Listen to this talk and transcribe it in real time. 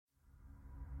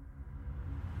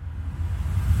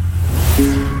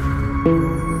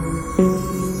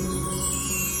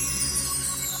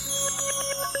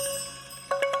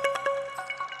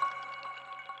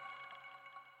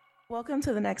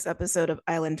welcome to the next episode of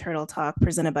Island Turtle Talk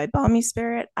presented by Balmy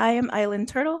Spirit. I am Island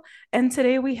Turtle, and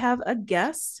today we have a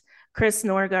guest, Chris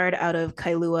Norgaard out of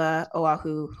Kailua,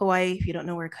 Oahu, Hawaii. If you don't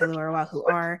know where Kailua or Oahu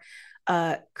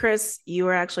are, Chris, you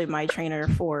were actually my trainer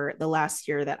for the last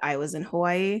year that I was in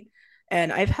Hawaii.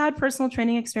 And I've had personal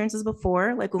training experiences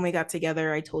before. Like when we got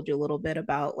together, I told you a little bit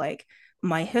about like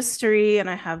my history, and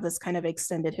I have this kind of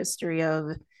extended history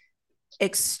of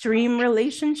extreme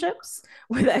relationships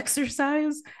with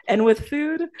exercise and with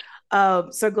food.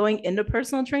 So going into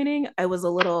personal training, I was a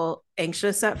little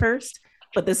anxious at first,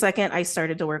 but the second I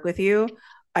started to work with you,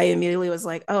 I immediately was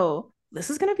like, oh, this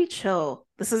is going to be chill.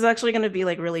 This is actually going to be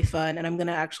like really fun. And I'm going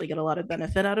to actually get a lot of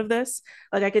benefit out of this.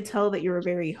 Like, I could tell that you're a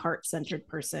very heart centered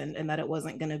person and that it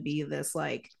wasn't going to be this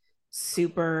like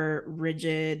super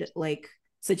rigid, like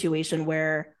situation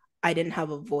where I didn't have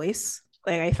a voice.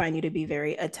 Like, I find you to be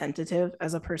very attentive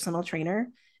as a personal trainer.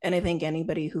 And I think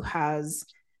anybody who has,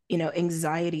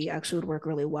 anxiety actually would work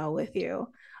really well with you.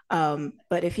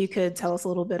 But if you could tell us a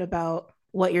little bit about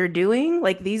what you're doing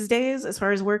like these days as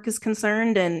far as work is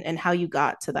concerned and how you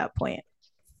got to that point.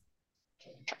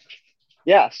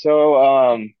 Yeah,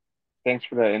 so thanks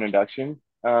for the introduction.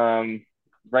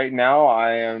 Right now,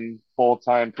 I am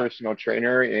full-time personal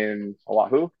trainer in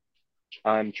Oahu.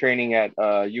 I'm training at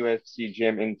a UFC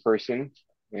gym in person,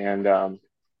 and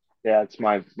yeah, it's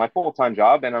my full-time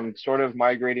job, and I'm sort of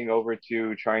migrating over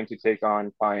to trying to take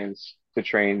on clients to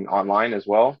train online as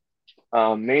well.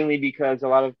 Mainly because a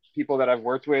lot of people that I've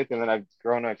worked with and that I've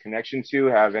grown a connection to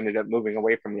have ended up moving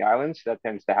away from the islands. That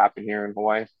tends to happen here in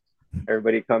Hawaii.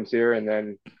 Everybody comes here and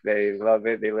then they love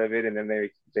it, they live it, and then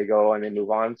they go and they move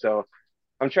on. So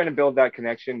I'm trying to build that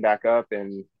connection back up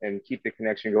and keep the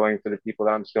connection going for the people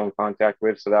that I'm still in contact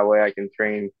with, so that way I can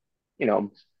train, you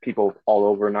know, people all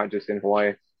over, not just in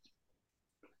Hawaii.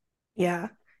 Yeah.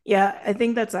 Yeah. I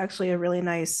think that's actually a really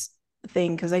nice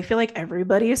thing because I feel like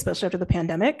everybody, especially after the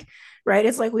pandemic, right?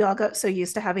 It's like we all got so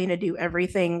used to having to do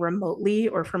everything remotely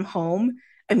or from home.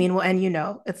 I mean, well, and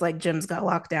it's like gyms got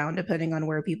locked down depending on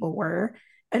where people were.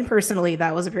 And personally,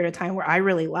 that was a period of time where I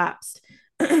really lapsed,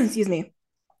 excuse me,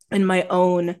 in my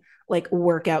own like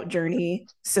workout journey,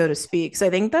 so to speak. So I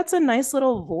think that's a nice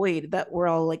little void that we're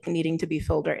all like needing to be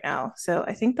filled right now. So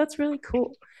I think that's really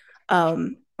cool.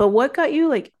 But what got you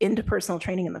like into personal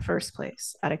training in the first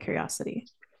place, out of curiosity?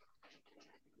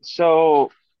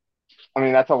 So I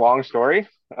mean that's a long story.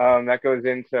 That goes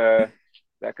into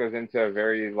a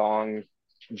very long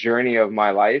journey of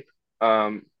my life.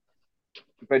 Um,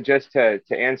 but just to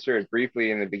answer it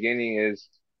briefly in the beginning is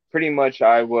pretty much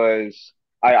I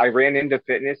ran into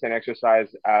fitness and exercise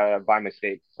by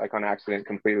mistake, like on accident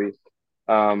completely.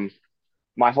 Um,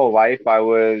 my whole life I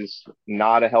was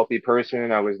not a healthy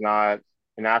person. I was not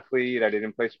an athlete. I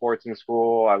didn't play sports in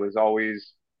school. I was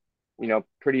always,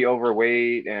 pretty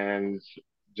overweight and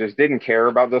just didn't care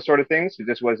about those sort of things. It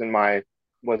just wasn't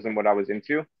what I was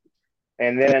into.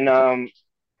 And then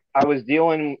I was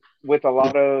dealing with a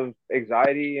lot of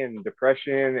anxiety and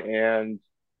depression, and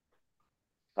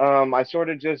I sort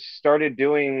of just started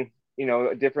doing,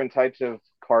 different types of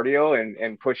cardio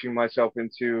and pushing myself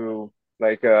into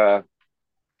like I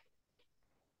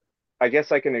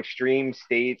guess like an extreme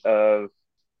state of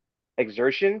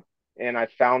exertion, and I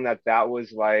found that that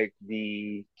was like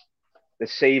the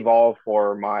save all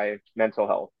for my mental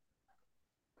health.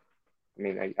 I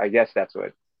mean, I guess that's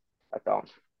what I found.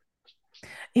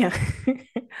 Yeah,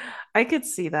 I could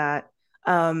see that.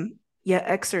 Yeah,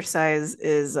 exercise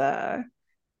is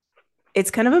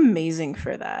it's kind of amazing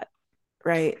for that,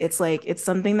 right? It's like it's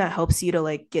something that helps you to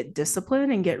like get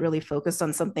disciplined and get really focused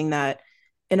on something that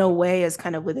in a way is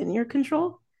kind of within your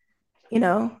control,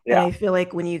 And Yeah, I feel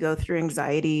like when you go through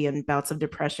anxiety and bouts of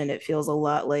depression, it feels a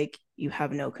lot like you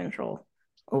have no control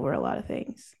over a lot of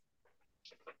things.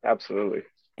 absolutely.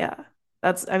 Yeah.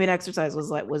 I mean, exercise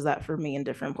was that for me in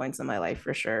different points in my life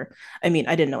for sure. I mean,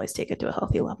 I didn't always take it to a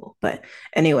healthy level, but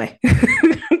anyway,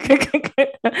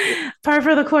 par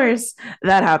for the course,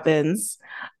 that happens.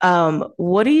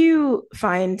 What do you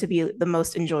find to be the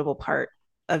most enjoyable part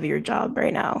of your job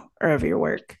right now or of your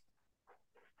work?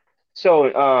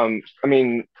 So, I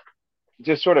mean,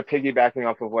 just sort of piggybacking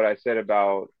off of what I said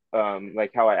about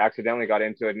like how I accidentally got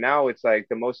into it. Now it's like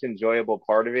the most enjoyable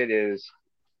part of it is,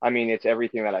 I mean, it's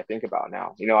everything that I think about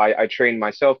now. I train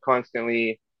myself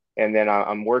constantly, and then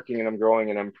I'm working and I'm growing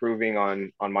and I'm improving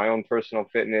on my own personal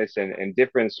fitness and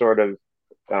different sort of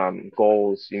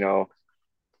goals. And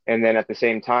then at the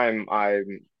same time,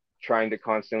 I'm trying to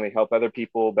constantly help other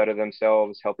people better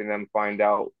themselves, helping them find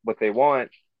out what they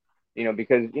want,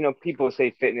 because people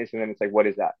say fitness and then it's like, what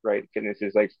is that, right? Fitness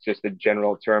is like just a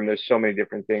general term. There's so many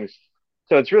different things.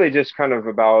 So it's really just kind of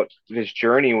about this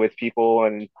journey with people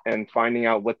and finding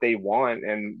out what they want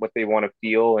and what they want to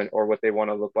feel and or what they want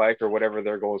to look like or whatever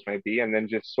their goals might be, and then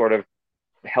just sort of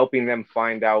helping them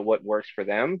find out what works for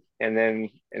them, and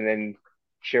then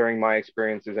sharing my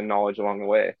experiences and knowledge along the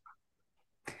way.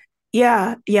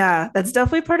 Yeah, yeah, that's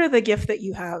definitely part of the gift that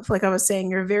you have. Like I was saying,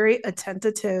 you're very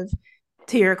attentive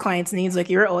to your clients' needs. Like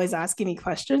you were always asking me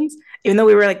questions, even though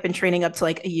we were like been training up to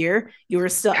like a year, you were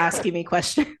still asking me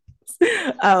questions.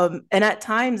 And at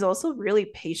times also really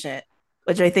patient,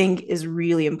 which I think is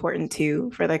really important too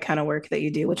for the kind of work that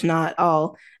you do, which not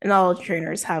all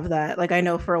trainers have that. Like I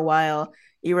know for a while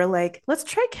you were like, let's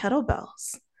try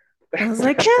kettlebells. I was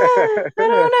like, yeah, I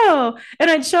don't know. And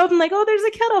I'd show them like, oh, there's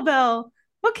a kettlebell.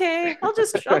 Okay, I'll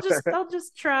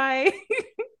just try.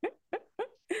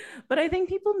 But I think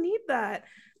people need that,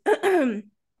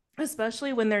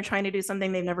 especially when they're trying to do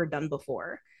something they've never done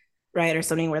before, right? Or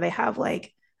something where they have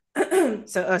like,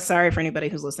 so sorry for anybody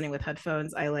who's listening with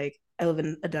headphones. I live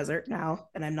in a desert now,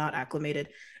 and I'm not acclimated.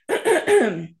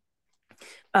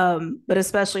 But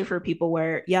especially for people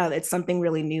where, yeah, it's something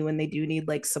really new and they do need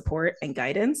like support and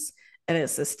guidance and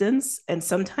assistance. And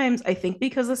sometimes I think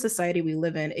because of the society we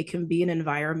live in, it can be an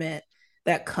environment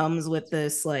that comes with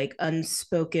this like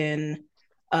unspoken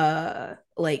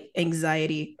like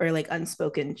anxiety or like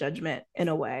unspoken judgment in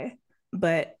a way.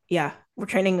 But yeah, we're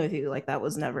training with you. Like that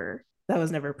was never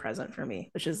present for me,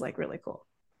 which is like really cool.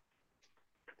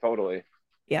 Totally.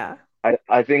 Yeah.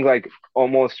 I think like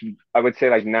almost I would say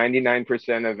like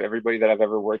 99% of everybody that I've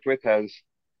ever worked with has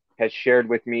shared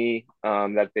with me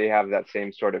that they have that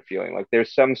same sort of feeling. Like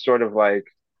there's some sort of like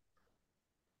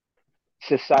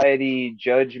society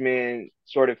judgment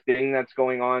sort of thing that's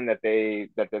going on that they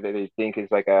think is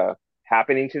like a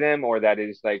happening to them or that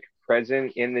is like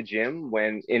present in the gym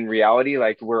when in reality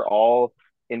like we're all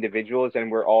individuals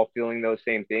and we're all feeling those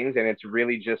same things, and it's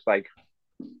really just like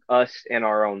us and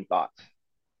our own thoughts.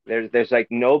 There's like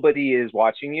nobody is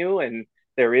watching you, and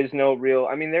there is no real.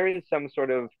 I mean, there is some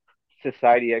sort of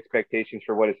society expectations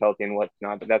for what is healthy and what's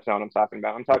not, but that's not what I'm talking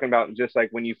about. I'm talking about just like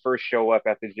when you first show up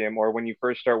at the gym or when you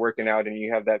first start working out and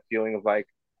you have that feeling of like,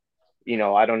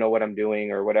 I don't know what I'm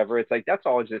doing or whatever. It's like that's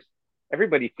all just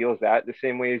everybody feels that the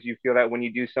same way as you feel that when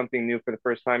you do something new for the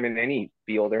first time in any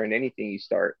field or in anything you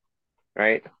start,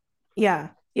 right? Yeah,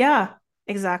 yeah,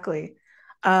 exactly.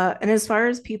 And as far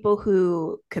as people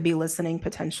who could be listening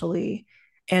potentially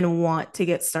and want to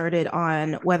get started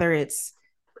on whether it's,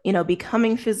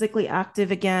 becoming physically active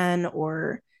again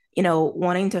or,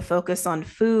 wanting to focus on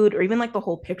food or even like the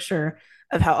whole picture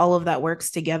of how all of that works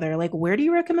together, like where do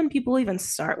you recommend people even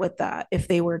start with that if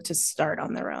they were to start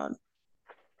on their own?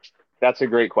 That's a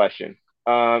great question.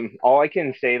 All I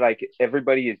can say, like,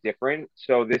 everybody is different.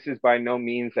 So this is by no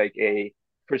means like a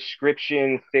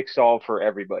prescription fix all for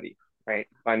everybody, right?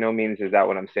 By no means is that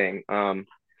what I'm saying.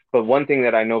 But one thing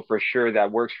that I know for sure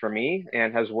that works for me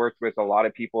and has worked with a lot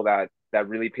of people that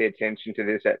really pay attention to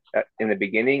this in the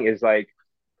beginning is like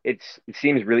it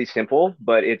seems really simple,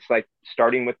 but it's like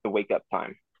starting with the wake up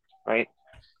time, right?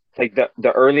 It's like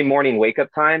the early morning wake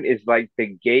up time is like the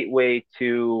gateway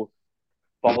to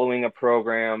following a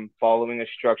program, following a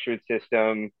structured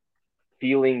system,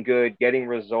 feeling good, getting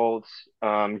results,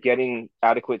 getting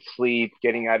adequate sleep,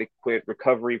 getting adequate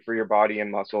recovery for your body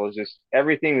and muscles. Just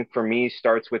everything for me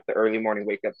starts with the early morning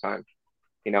wake up time,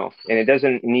 and it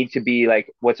doesn't need to be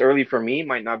like what's early for me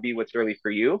might not be what's early for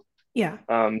you. Yeah.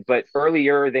 But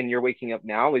earlier than you're waking up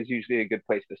now is usually a good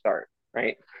place to start,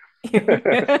 right?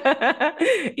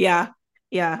 Yeah,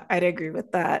 yeah, I'd agree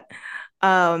with that.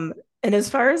 Um, and as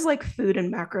far as like food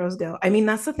and macros go, I mean,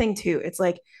 that's the thing too. It's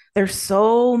like there's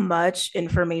so much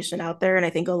information out there, and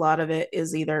I think a lot of it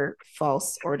is either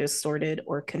false or distorted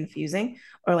or confusing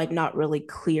or like not really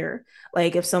clear.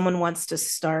 Like if someone wants to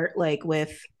start like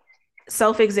with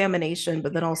self-examination,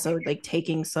 but then also like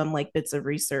taking some like bits of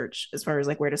research as far as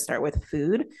like where to start with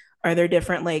food, are there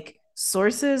different like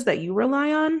sources that you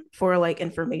rely on for like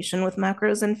information with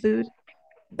macros and food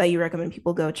that you recommend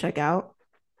people go check out?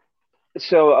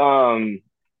 So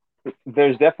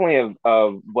there's definitely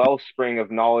a wellspring of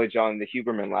knowledge on the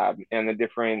Huberman Lab and the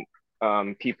different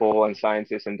people and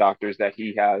scientists and doctors that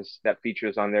he has that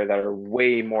features on there that are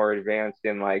way more advanced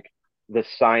in like the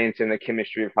science and the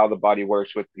chemistry of how the body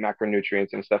works with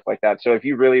macronutrients and stuff like that. So if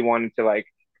you really wanted to like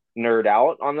nerd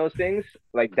out on those things,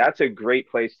 like that's a great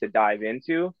place to dive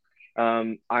into.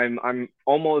 I'm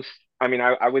almost, I mean,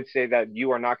 I would say that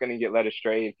you are not going to get led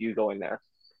astray if you go in there.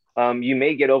 You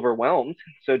may get overwhelmed,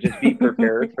 so just be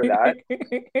prepared for that.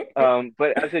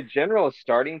 But as a general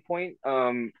starting point,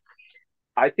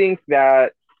 I think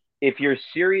that if you're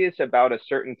serious about a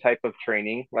certain type of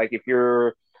training, like if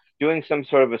you're doing some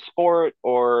sort of a sport,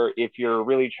 or if you're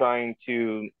really trying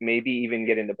to maybe even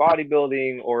get into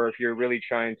bodybuilding, or if you're really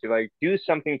trying to like do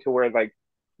something to where like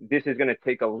this is going to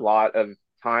take a lot of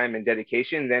time and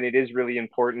dedication, then it is really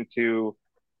important to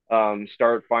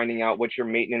start finding out what your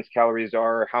maintenance calories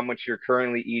are, how much you're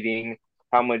currently eating,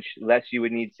 how much less you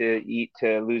would need to eat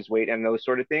to lose weight, and those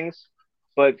sort of things.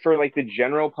 But for like the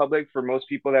general public, for most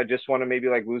people that just want to maybe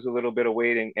like lose a little bit of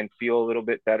weight and feel a little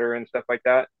bit better and stuff like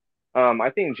that, I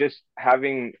think just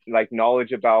having like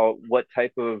knowledge about what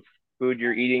type of food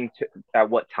you're eating at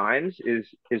what times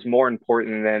is more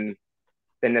important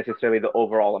than necessarily the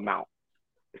overall amount,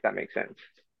 if that makes sense.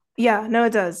 Yeah, no,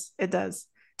 it does. It does.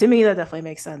 To me, that definitely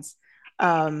makes sense.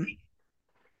 Um,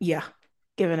 yeah,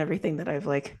 given everything that I've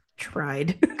like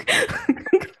tried.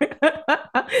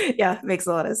 Yeah, makes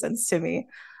a lot of sense to me.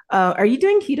 Are you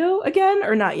doing keto again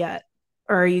or not yet?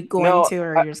 Or are you going No, to,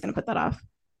 or you're just gonna put that off?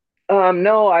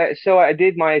 no, I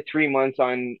did my 3 months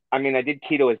on. I mean, I did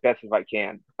keto as best as I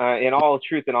can. In all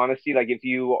truth and honesty, like if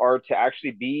you are to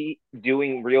actually be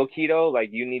doing real keto, like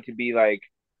you need to be like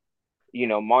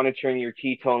monitoring your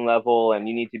ketone level, and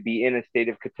you need to be in a state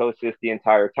of ketosis the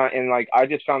entire time. And like I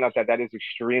just found out that that is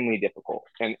extremely difficult.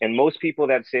 And most people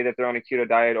that say that they're on a keto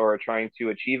diet or are trying to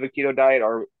achieve a keto diet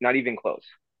are not even close.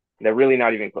 They're really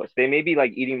not even close. They may be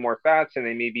like eating more fats, and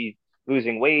they may be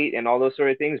losing weight and all those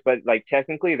sort of things, but like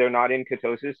technically they're not in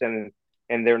ketosis, and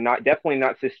they're not definitely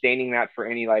not sustaining that for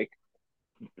any like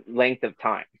length of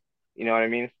time. You know what I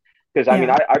mean? Because I mean,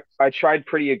 Yeah. I tried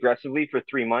pretty aggressively for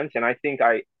 3 months, and I think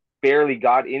I barely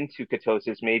got into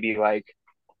ketosis maybe like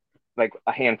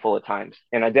a handful of times,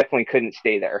 and I definitely couldn't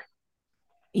stay there.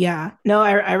 Yeah. No,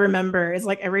 I remember. It's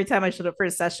like every time I showed up for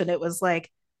a session, it was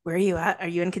like, where are you at? Are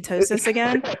you in ketosis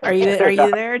again? Are Yeah,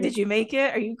 you there? Did you make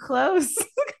it? Are you close?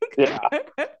 yeah,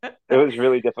 it was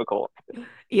really difficult.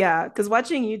 Yeah, because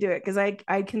watching you do it, because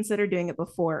I considered doing it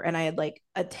before and I had like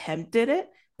attempted it,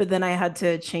 but then I had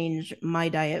to change my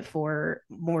diet for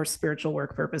more spiritual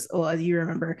work purpose. Oh, as you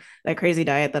remember that crazy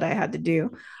diet that I had to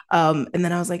do. And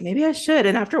then I was like, maybe I should.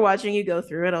 And after watching you go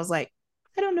through it, I was like,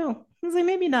 I don't know. I was like,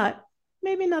 maybe not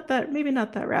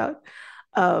that route.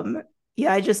 Um,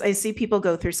 yeah, I see people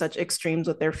go through such extremes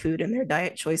with their food and their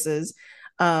diet choices.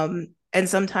 And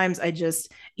sometimes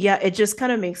yeah, it just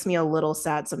kind of makes me a little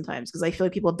sad sometimes because I feel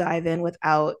like people dive in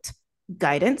without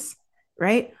guidance,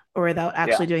 right? Or without Yeah,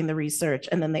 actually doing the research.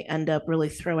 And then they end up really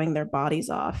throwing their bodies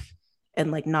off and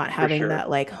like not for having sure. that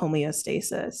like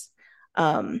homeostasis.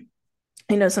 Um,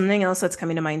 something else that's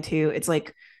coming to mind too. It's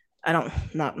like I don't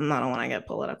want to get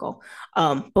political.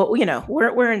 But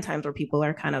we're in times where people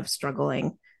are kind of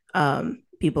struggling.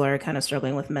 People are kind of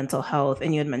struggling with mental health.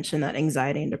 And you had mentioned that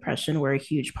anxiety and depression were a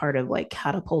huge part of like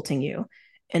catapulting you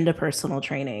into personal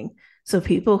training. So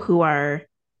people who are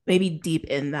maybe deep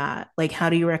in that, like how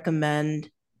do you recommend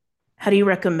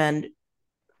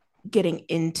getting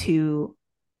into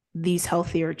these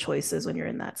healthier choices when you're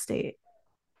in that state?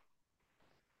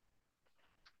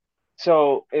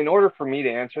 So in order for me to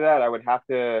answer that, I would have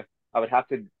to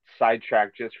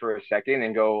sidetrack just for a second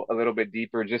and go a little bit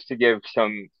deeper just to give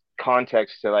some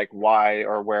context to like why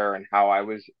or where and how I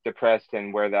was depressed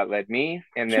and where that led me,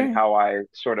 and then Sure. how I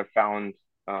sort of found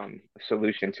a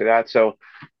solution to that. So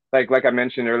like I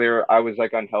mentioned earlier, I was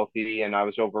like unhealthy and I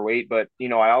was overweight, but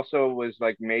I also was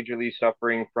like majorly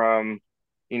suffering from,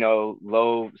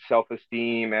 low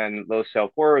self-esteem and low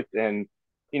self-worth. And,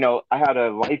 I had a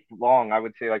lifelong, I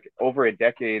would say like over a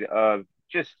decade of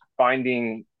just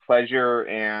finding pleasure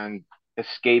and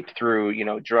escape through,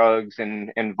 drugs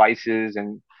and vices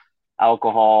and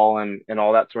alcohol and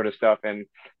all that sort of stuff. And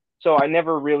so I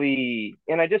never really,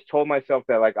 and I just told myself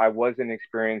that like I wasn't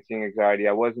experiencing anxiety,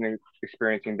 I wasn't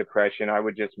experiencing depression. I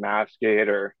would just mask it,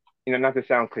 or, not to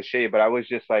sound cliche, but I was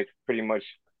just like pretty much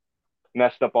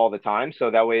messed up all the time. So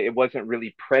that way it wasn't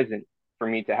really present for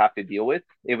me to have to deal with.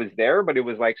 It was there, but it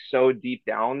was like so deep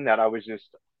down that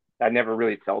I never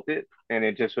really felt it. And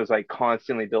it just was like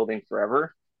constantly building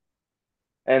forever.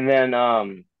 And then,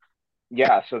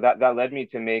 yeah, so that led me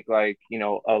to make like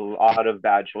a lot of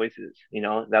bad choices.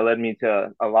 That led me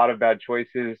to a lot of bad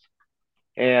choices.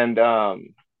 And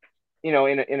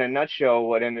in a nutshell,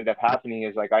 what ended up happening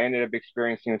is like I ended up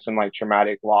experiencing some like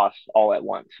traumatic loss all at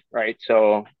once, right?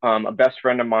 So a best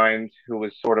friend of mine who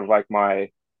was sort of like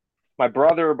my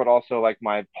brother, but also like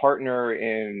my partner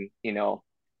in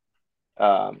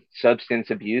substance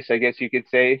abuse, I guess you could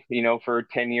say, for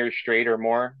 10 years straight or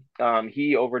more.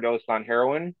 He overdosed on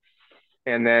heroin,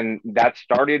 and then that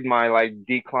started my like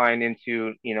decline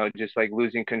into just like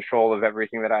losing control of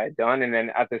everything that I had done. And then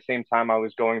at the same time I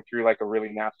was going through like a really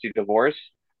nasty divorce,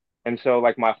 and so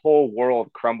like my whole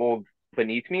world crumbled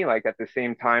beneath me, like at the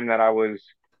same time that I was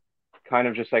kind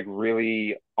of just like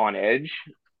really on edge.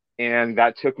 And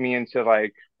that took me into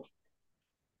like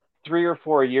 3 or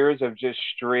 4 years of just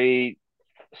straight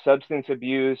substance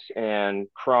abuse and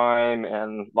crime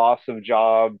and loss of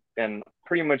job, and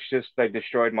pretty much just like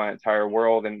destroyed my entire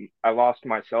world. And I lost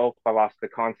myself. I lost the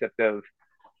concept of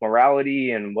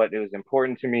morality and what it was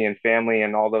important to me and family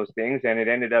and all those things. And it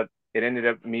ended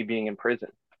up me being in prison.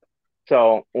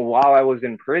 So while I was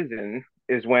in prison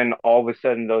is when all of a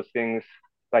sudden those things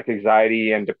like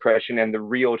anxiety and depression and the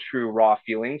real true raw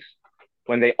feelings,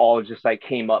 when they all just like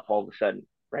came up all of a sudden,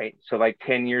 right? So like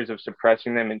 10 years of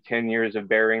suppressing them and 10 years of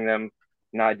burying them,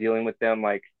 not dealing with them,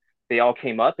 like they all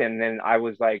came up. And then I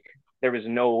was like, there was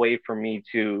no way for me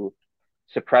to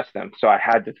suppress them. So I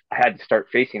had to start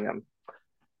facing them.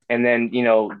 And then,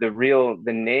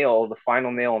 the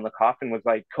final nail in the coffin was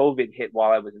like COVID hit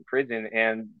while I was in prison,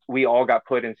 and we all got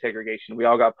put in segregation. We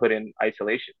all got put in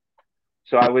isolation.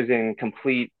 So I was in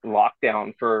complete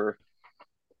lockdown for,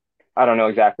 I don't know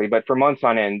exactly, but for months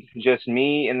on end, just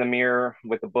me in the mirror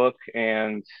with a book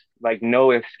and like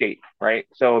no escape, right?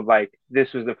 So like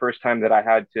this was the first time that I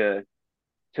had to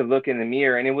look in the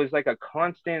mirror, and it was like a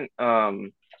constant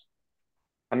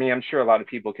I mean, I'm sure a lot of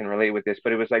people can relate with this,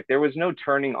 but it was like there was no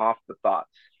turning off the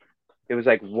thoughts. It was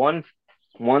like one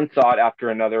thought after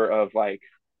another of like,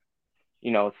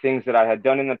 things that I had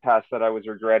done in the past that I was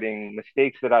regretting,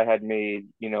 mistakes that I had made,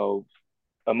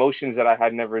 emotions that I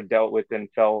had never dealt with and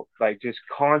felt like just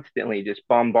constantly just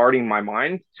bombarding my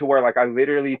mind to where like I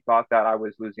literally thought that I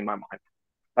was losing my mind.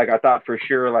 Like I thought for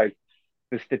sure like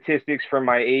the statistics for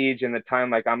my age and the time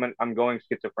like I'm going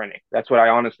schizophrenic. That's what I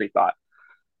honestly thought.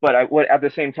 But what at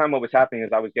the same time what was happening is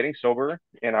I was getting sober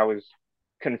and I was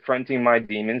confronting my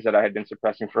demons that I had been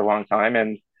suppressing for a long time,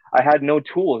 and I had no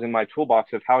tools in my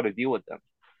toolbox of how to deal with them.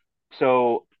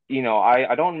 So,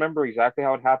 I don't remember exactly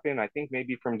how it happened. I think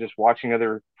maybe from just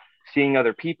seeing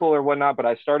other people or whatnot, but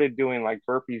I started doing like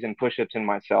burpees and push-ups in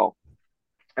my cell.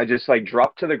 I just like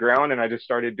dropped to the ground and I just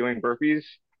started doing burpees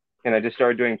and I just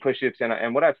started doing push-ups.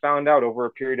 And what I found out over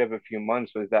a period of a few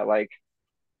months was that like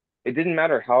it didn't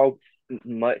matter how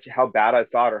bad I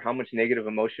thought or how much negative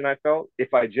emotion I felt.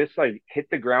 If I just like hit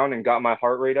the ground and got my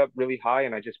heart rate up really high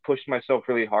and I just pushed myself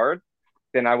really hard,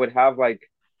 then I would have like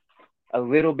a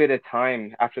little bit of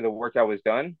time after the workout was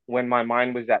done when my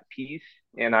mind was at peace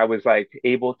and I was like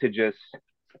able to just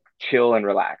chill and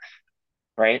relax,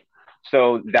 right?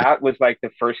 So that was like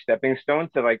the first stepping stone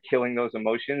to like killing those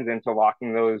emotions and to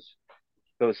locking those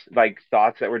like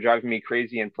thoughts that were driving me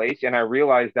crazy in place. And I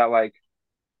realized that like,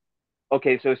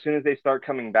 okay, so as soon as they start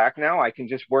coming back now, I can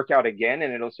just work out again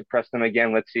and it'll suppress them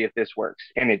again. Let's see if this works.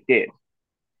 And it did.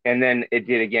 And then it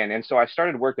did again. And so I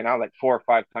started working out like 4 or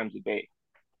 5 times a day.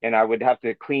 And I would have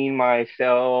to clean my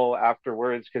cell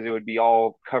afterwards because it would be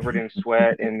all covered in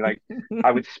sweat. And like I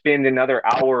would spend another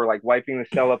hour like wiping the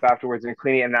cell up afterwards and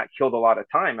cleaning, and that killed a lot of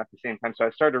time at the same time. So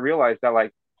I started to realize that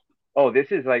like, oh,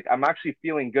 this is like I'm actually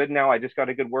feeling good now. I just got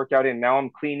a good workout in. Now I'm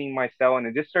cleaning my cell, and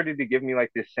it just started to give me like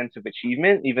this sense of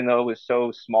achievement, even though it was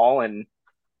so small. And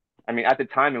I mean, at the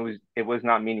time, it was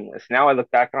not meaningless. Now I look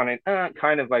back on it,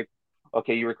 kind of like,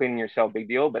 okay, you were cleaning your cell, big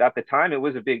deal. But at the time, it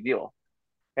was a big deal.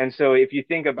 And so if you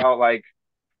think about like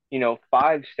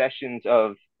 5 sessions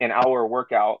of an hour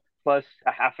workout plus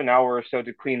a half an hour or so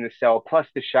to clean the cell plus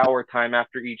the shower time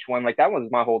after each one, like that was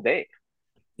my whole day.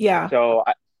 Yeah. So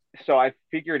I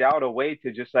figured out a way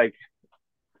to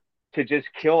just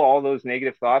kill all those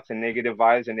negative thoughts and negative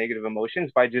vibes and negative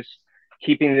emotions by just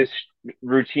keeping this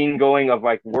routine going of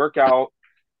like workout,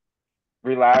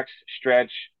 relax,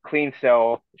 stretch, clean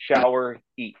cell, shower,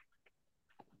 eat,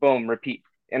 boom, repeat.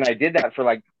 And I did that for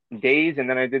like days, and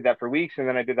then I did that for weeks, and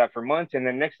then I did that for months. And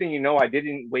then next thing you know, I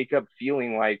didn't wake up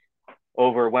feeling like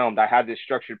overwhelmed. I had this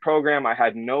structured program. I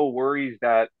had no worries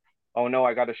that, oh no,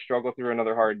 I got to struggle through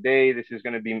another hard day. This is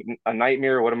going to be a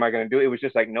nightmare. What am I going to do? It was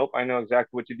just like, nope, I know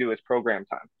exactly what to do. It's program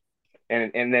time.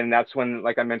 And then that's when,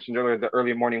 like I mentioned earlier, the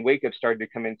early morning wake up started to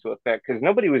come into effect because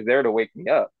nobody was there to wake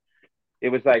me up. It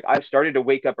was like I started to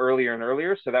wake up earlier and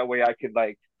earlier so that way I could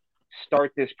like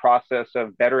start this process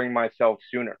of bettering myself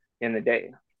sooner in the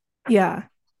day. Yeah.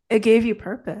 It gave you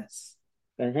purpose.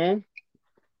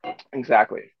 Mm-hmm.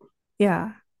 Exactly.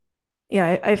 Yeah.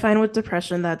 Yeah. I find with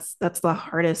depression, that's the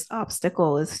hardest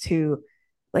obstacle is to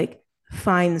like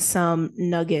find some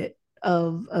nugget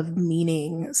of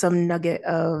meaning, some nugget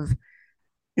of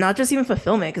not just even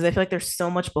fulfillment, because I feel like there's so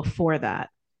much before that,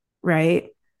 right?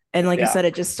 And like you Yeah. said,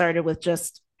 it just started with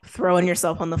just throwing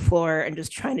yourself on the floor and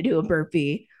just trying to do a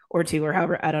burpee or two or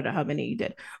however, I don't know how many you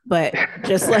did, but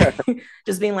just like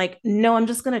just being like, no, I'm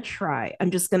just gonna try.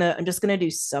 I'm just gonna do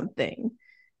something,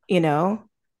 you know?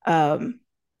 Um,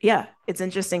 yeah, it's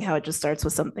interesting how it just starts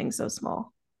with something so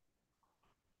small.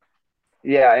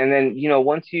 Yeah, and then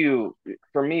once you,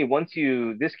 for me, once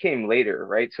you, this came later,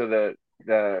 right? So the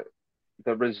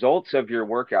the results of your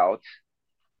workouts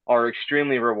are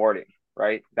extremely rewarding,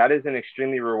 right? That is an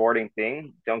extremely rewarding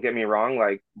thing. Don't get me wrong,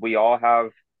 like we all have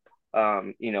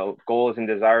goals and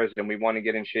desires, and we want to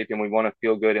get in shape and we want to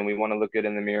feel good and we want to look good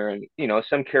in the mirror, and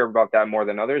some care about that more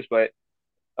than others. But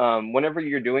whenever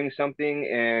you're doing something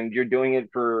and you're doing it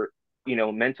for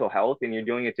mental health and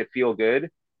you're doing it to feel good,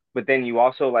 but then you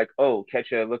also like, oh,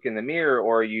 catch a look in the mirror,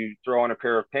 or you throw on a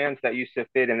pair of pants that used to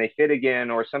fit and they fit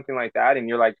again or something like that, and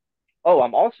you're like, oh,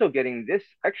 I'm also getting this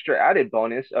extra added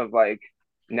bonus of like,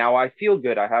 now I feel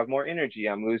good, I have more energy,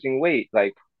 I'm losing weight,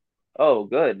 like, oh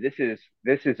good, this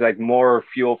is like more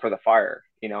fuel for the fire.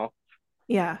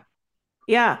 Yeah.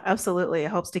 Yeah, absolutely.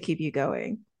 It helps to keep you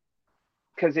going.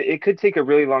 Because it could take a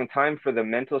really long time for the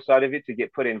mental side of it to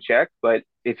get put in check. But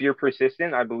if you're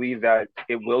persistent, I believe that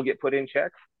it will get put in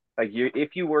check. Like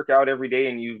if you work out every day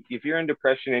and if you're in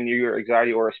depression and you're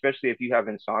anxiety, or especially if you have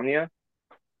insomnia,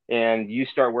 and you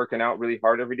start working out really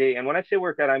hard every day. And when I say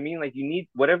work out, I mean like you need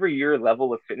whatever your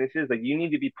level of fitness is, like you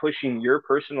need to be pushing your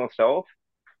personal self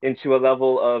into a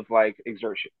level of like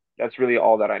exertion. That's really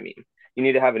all that I mean. You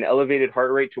need to have an elevated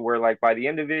heart rate to where like by the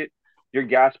end of it, you're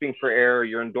gasping for air,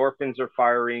 your endorphins are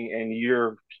firing, and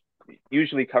you're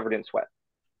usually covered in sweat.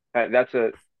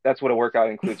 That's what a workout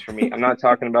includes for me. I'm not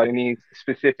talking about any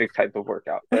specific type of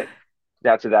workout, but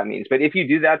that's what that means. But if you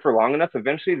do that for long enough,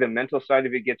 eventually the mental side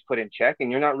of it gets put in check,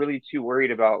 and you're not really too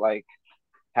worried about like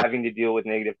having to deal with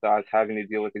negative thoughts, having to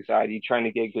deal with anxiety, trying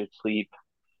to get good sleep.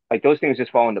 Like those things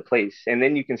just fall into place. And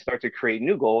then you can start to create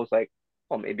new goals like,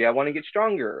 well, maybe I want to get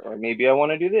stronger, or maybe I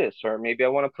want to do this, or maybe I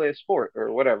want to play a sport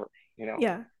or whatever.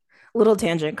 Yeah. Little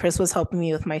tangent. Chris was helping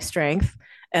me with my strength.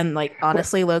 And like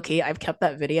honestly, low key, I've kept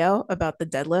that video about the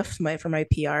deadlift for my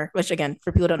PR, which again,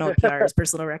 for people who don't know what PR is,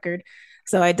 personal record.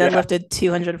 So I Yeah. deadlifted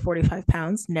 245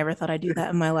 pounds. Never thought I'd do that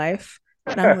in my life.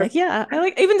 And I'm like, yeah, I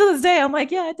like even to this day, I'm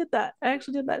like, yeah, I did that. I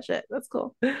actually did that shit. That's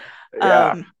cool.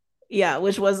 Yeah. Um, yeah,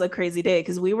 which was a crazy day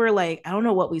because we were like, I don't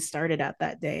know what we started at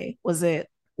that day. Was it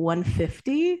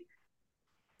 150?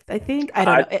 I think. I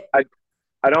don't I, know. I,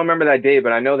 I don't remember that day,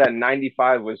 but I know that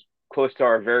 95 was close to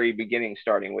our very beginning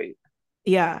starting weight.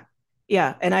 Yeah.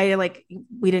 Yeah. And I like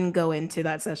we didn't go into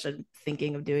that session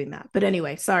thinking of doing that. But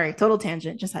anyway, sorry, total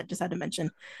tangent. Just had to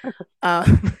mention.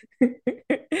 Um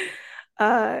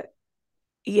uh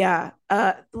yeah.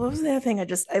 What was the other thing?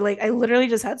 I literally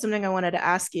just had something I wanted to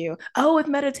ask you. Oh, with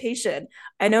meditation.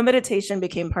 I know meditation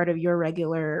became part of your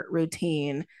regular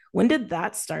routine. When did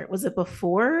that start? Was it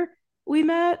before we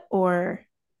met or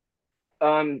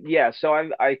Yeah, so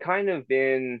I kind of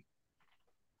been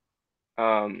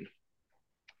um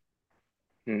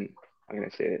hmm, I'm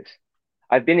gonna say this.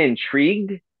 I've been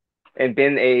intrigued and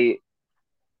been a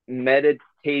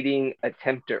meditating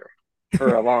attempter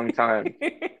for a long time.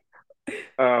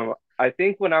 I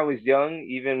think when I was young,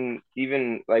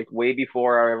 even like way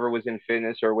before I ever was in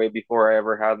fitness, or way before I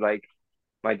ever had like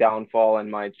my downfall and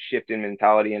my shift in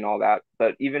mentality and all that.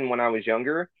 But even when I was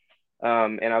younger,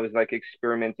 and I was like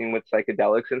experimenting with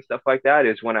psychedelics and stuff like that,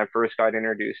 is when I first got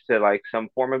introduced to like some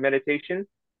form of meditation.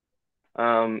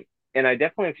 Um, and I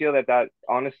definitely feel that that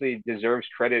honestly deserves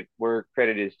credit where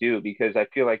credit is due, because I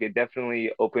feel like it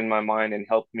definitely opened my mind and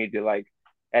helped me to like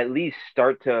at least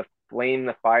start to flame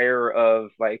the fire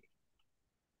of like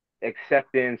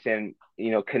acceptance and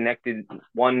connected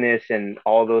oneness and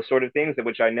all those sort of things,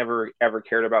 which I never ever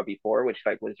cared about before, which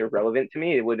like was irrelevant to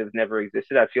me. It would have never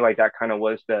existed. I feel like that kind of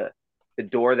was the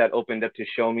door that opened up to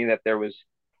show me that there was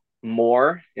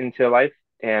more into life.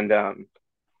 And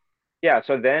yeah,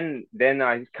 so then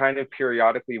I kind of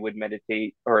periodically would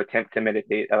meditate, or attempt to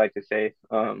meditate, I like to say,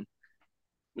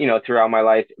 throughout my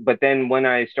life. But then when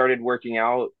I started working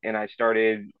out and I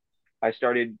started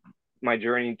my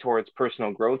journey towards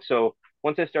personal growth. So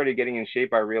once I started getting in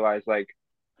shape, I realized like,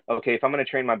 okay, if I'm going to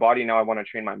train my body now, I want to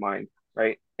train my mind,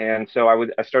 right? And so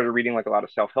I started reading like a lot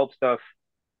of self-help stuff,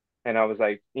 and I was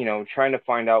like, trying to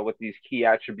find out what these key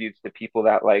attributes to people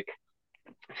that like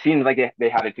seemed like they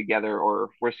had it together, or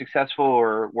were successful,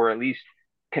 or were at least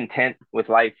content with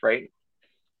life, right?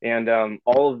 And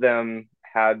all of them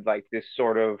had like this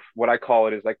sort of, what I call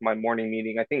it is like my morning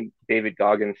meeting. I think David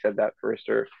Goggins said that first,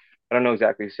 or I don't know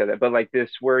exactly who said that, but like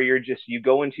this, where you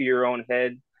go into your own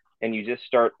head and you just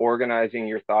start organizing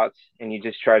your thoughts, and you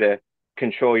just try to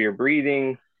control your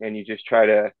breathing, and you just try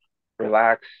to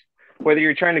relax, whether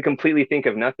you're trying to completely think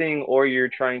of nothing or you're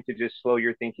trying to just slow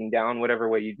your thinking down, whatever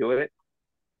way you do it.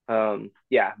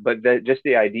 Yeah, but just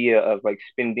the idea of like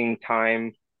spending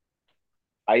time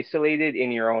isolated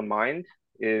in your own mind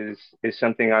is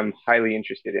something I'm highly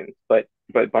interested in, but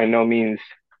by no means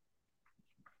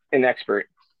an expert,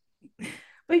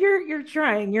 But you're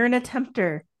trying. You're an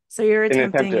attempter. So you're an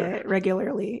attempting attempter. it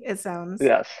regularly, it sounds.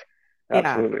 Yes, Yeah.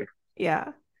 absolutely.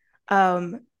 Yeah.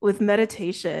 With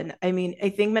meditation, I mean, I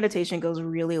think meditation goes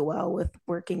really well with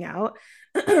working out.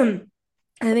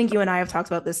 I think you and I have talked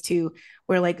about this too,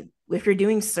 where like if you're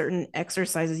doing certain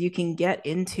exercises, you can get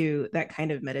into that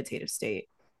kind of meditative state.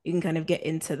 You can kind of get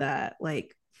into that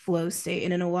like flow state.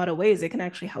 And in a lot of ways, it can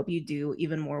actually help you do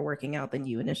even more working out than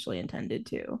you initially intended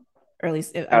to. Or at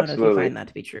least I don't know if you Absolutely. find that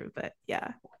to be true, but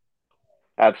yeah.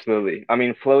 Absolutely. I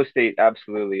mean, flow state,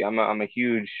 absolutely. I'm a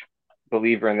huge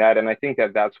believer in that, and I think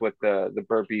that that's what the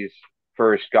burpees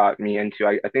first got me into.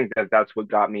 I think that that's what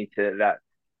got me to that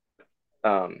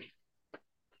um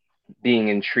being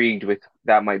intrigued with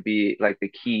that might be like the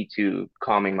key to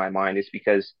calming my mind is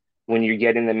because when you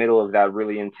get in the middle of that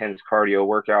really intense cardio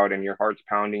workout and your heart's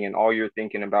pounding and all you're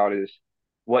thinking about is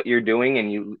what you're doing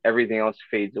and you everything else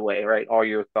fades away, right? All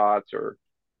your thoughts or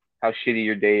how shitty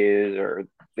your day is or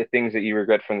the things that you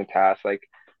regret from the past. Like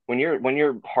when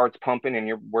your heart's pumping and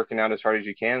you're working out as hard as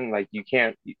you can, like you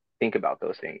can't think about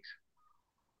those things,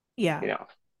 Yeah. you know.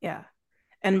 Yeah.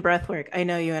 And breath work. I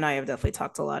know you and I have definitely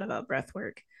talked a lot about breath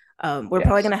work. We're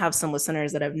probably Yes. going to have some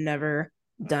listeners that have never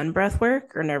done breath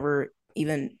work or never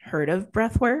even heard of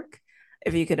breath work.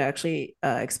 If you could actually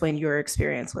explain your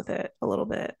experience with it a little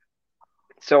bit,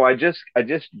 So I just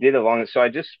did a long so I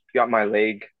just got my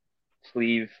leg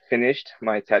sleeve finished,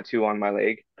 my tattoo on my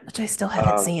leg. which I still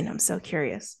haven't Um, seen. I'm so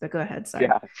curious, but go ahead. Sorry.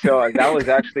 yeah, so that was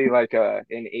actually like a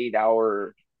an 8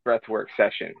 hour breathwork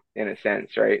session in a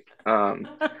sense, right?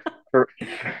 For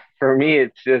for me,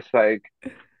 it's just like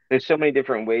there's so many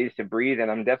different ways to breathe,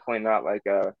 and I'm definitely not like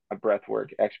a breathwork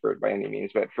expert by any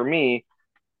means. But for me,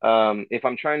 if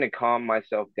I'm trying to calm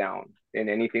myself down in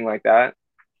anything like that,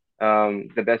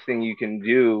 the best thing you can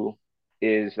do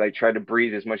is like try to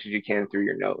breathe as much as you can through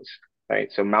your nose,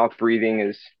 right? So mouth breathing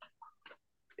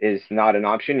is not an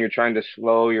option. You're trying to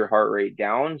slow your heart rate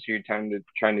down, so you're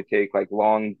trying to take like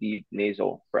long, deep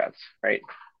nasal breaths, right?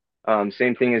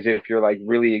 Same thing as if you're like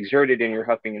really exerted and you're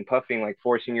huffing and puffing, like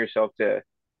forcing yourself to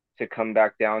come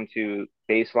back down to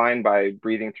baseline by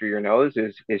breathing through your nose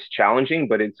is challenging,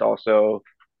 but it's also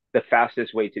the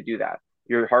fastest way to do that.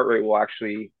 Your heart rate will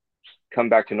actually come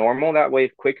back to normal that way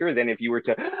quicker than if you were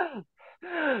to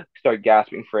start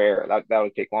gasping for air. That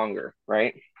would take longer,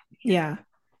 right? Yeah.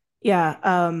 Yeah,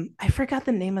 I forgot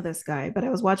the name of this guy, but I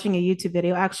was watching a YouTube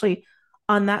video actually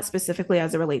on that specifically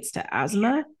as it relates to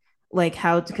asthma, like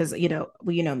how because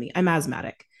well, you know me, I'm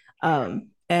asthmatic.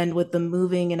 And with the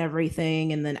moving and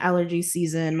everything, and then allergy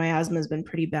season, my asthma has been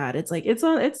pretty bad. It's like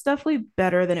it's definitely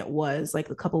better than it was like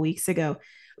a couple weeks ago.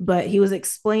 But he was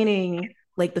explaining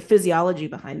like the physiology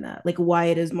behind that, like why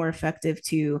it is more effective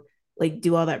to like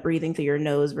do all that breathing through your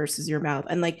nose versus your mouth.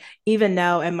 And like even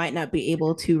now, I might not be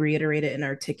able to reiterate it in an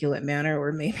articulate manner,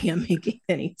 or maybe I'm making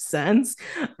any sense.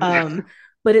 Um,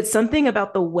 but it's something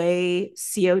about the way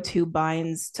CO2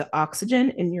 binds to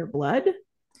oxygen in your blood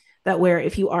that where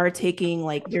if you are taking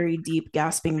like very deep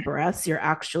gasping breaths, you're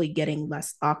actually getting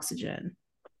less oxygen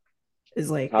is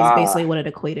Ah, basically what it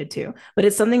equated to. But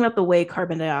it's something about the way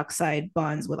carbon dioxide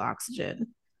bonds with oxygen.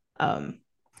 Um,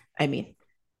 I mean,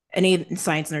 any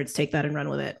science nerds take that and run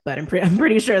with it, but I'm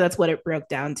pretty sure that's what it broke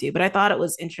down to. But I thought it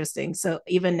was interesting. So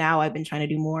even now, I've been trying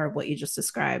to do more of what you just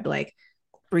described, like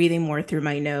breathing more through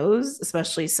my nose,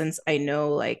 especially since I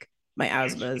know like my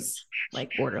asthma's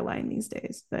like borderline these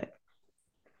days. But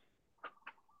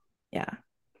yeah,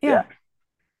 yeah, yeah.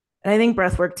 And I think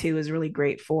breath work too is really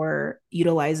great for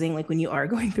utilizing like when you are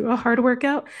going through a hard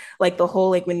workout, like the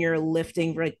whole like when you're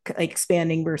lifting, like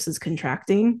expanding versus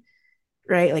contracting,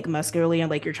 right? Like muscularly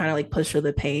and like you're trying to like push through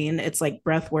the pain. It's like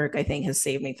breath work, I think, has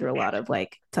saved me through a lot of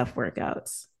like tough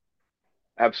workouts.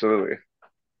 absolutely.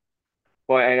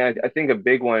 Well, and I think a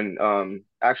big one,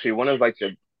 actually one of like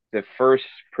the first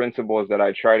principles that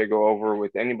I try to go over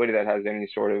with anybody that has any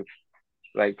sort of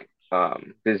like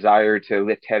desire to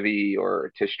lift heavy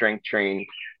or to strength train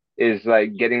is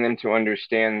like getting them to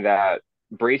understand that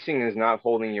bracing is not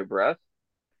holding your breath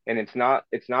and it's not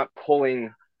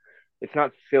pulling it's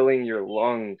not filling your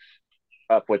lungs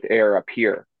up with air up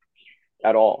here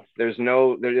at all.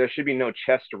 There should be no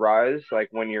chest rise like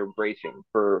when you're bracing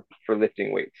for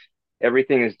lifting weights.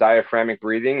 Everything is diaphragmic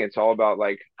breathing. It's all about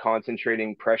like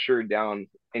concentrating pressure down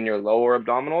in your lower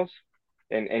abdominals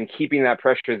and keeping that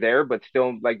pressure there, but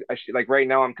still like like right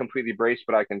now I'm completely braced,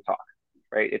 but I can talk.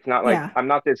 Right? It's not like Yeah. I'm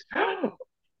not this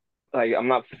like I'm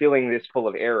not feeling this full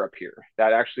of air up here.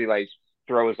 That actually like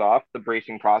throws off the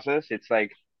bracing process. It's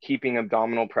like keeping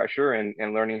abdominal pressure and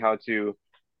learning how to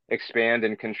expand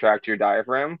and contract your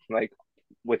diaphragm, like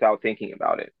without thinking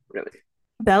about it, really.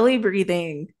 Belly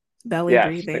breathing. Belly Yes,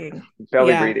 breathing.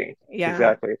 belly Yeah. breathing. Yeah.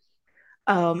 Exactly.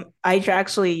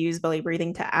 Actually use belly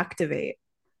breathing to activate.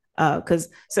 Because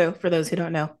so for those who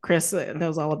don't know, Chris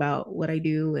knows all about what I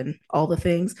do and all the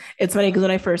things. It's funny because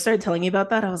when I first started telling you about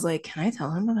that, I was like, can I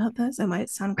tell him about this? I might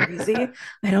sound crazy.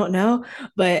 I don't know.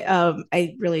 But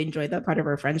I really enjoyed that part of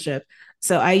our friendship.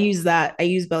 So I use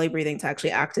belly breathing to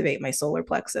actually activate my solar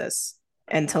plexus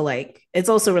and to like it's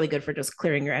also really good for just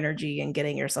clearing your energy and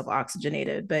getting yourself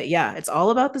oxygenated. But yeah, it's all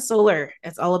about the solar.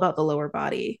 It's all about the lower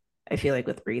body, I feel like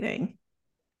with breathing.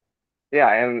 Yeah,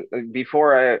 and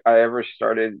before I ever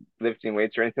started lifting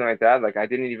weights or anything like that, like I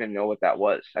didn't even know what that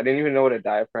was. I didn't even know what a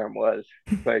diaphragm was.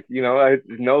 Like, I had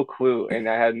no clue, and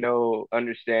I had no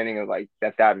understanding of like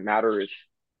that matters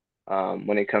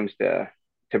when it comes to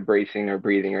bracing or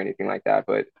breathing or anything like that.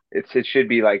 But it should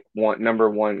be like number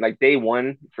one, like day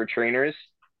one for trainers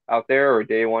out there, or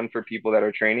day one for people that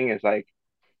are training is like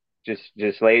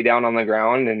just lay down on the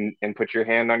ground and put your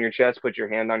hand on your chest, put your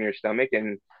hand on your stomach,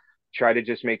 and try to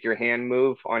just make your hand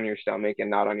move on your stomach and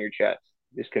not on your chest.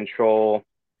 Just control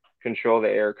the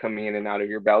air coming in and out of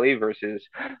your belly versus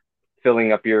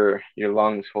filling up your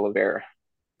lungs full of air.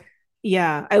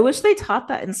 Yeah, I wish they taught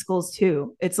that in schools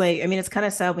too. It's like, I mean, it's kind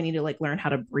of sad we need to like learn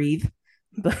how to breathe,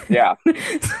 but Yeah,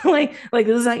 so like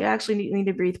this is how you actually need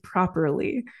to breathe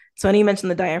properly. So when you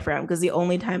mentioned the diaphragm, because the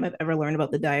only time I've ever learned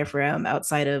about the diaphragm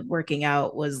outside of working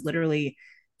out was literally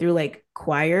through like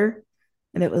choir,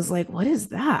 and it was like, what is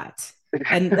that?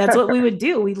 And that's what we would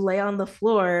do. We'd lay on the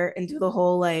floor and do the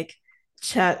whole like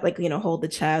chest, like hold the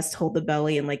chest, hold the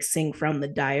belly, and like sing from the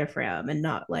diaphragm and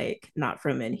not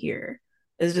from in here.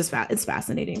 It's just it's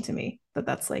fascinating to me that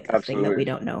that's like a thing that we absolutely.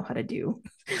 don't know how to do.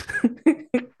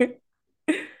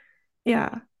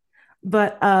 Yeah.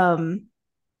 But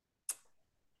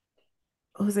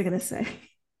what was I gonna say?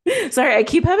 Sorry, I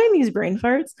keep having these brain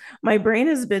farts. My brain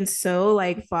has been so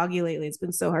like foggy lately. It's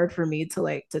been so hard for me to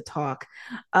like to talk.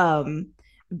 Um,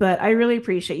 but I really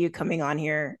appreciate you coming on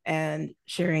here and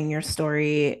sharing your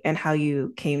story and how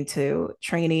you came to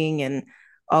training and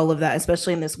all of that,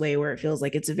 especially in this way where it feels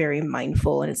like it's very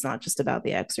mindful and it's not just about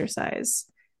the exercise.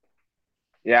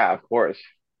 Yeah, of course.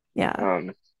 Yeah.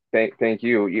 Um, thank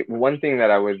you. One thing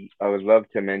that I would love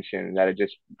to mention that it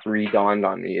just re-dawned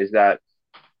on me is that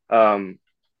um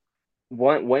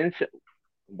one once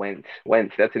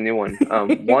that's a new one.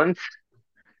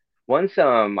 Once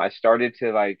I started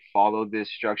to like follow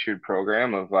this structured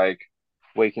program of like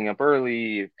waking up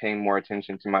early, paying more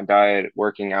attention to my diet,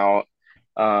 working out,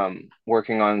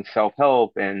 working on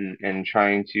self-help and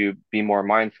trying to be more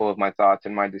mindful of my thoughts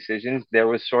and my decisions, there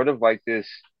was sort of like this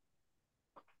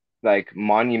like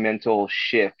monumental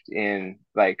shift in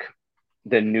like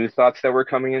the new thoughts that were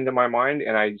coming into my mind,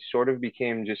 and I sort of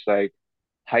became just like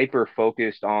hyper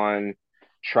focused on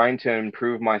trying to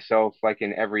improve myself like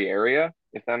in every area,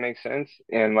 if that makes sense.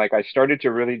 And like I started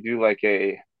to really do like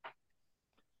a,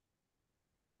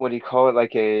 what do you call it,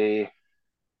 like a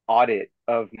audit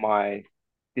of my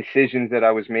decisions that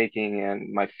I was making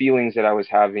and my feelings that I was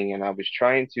having, and I was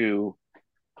trying to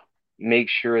make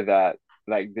sure that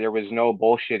like there was no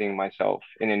bullshitting myself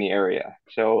in any area.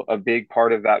 So a big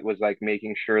part of that was like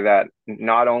making sure that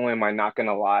not only am I not going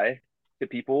to lie to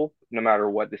people no matter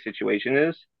what the situation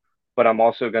is, but I'm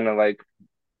also going to like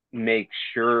make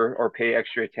sure or pay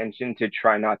extra attention to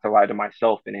try not to lie to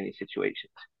myself in any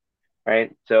situations,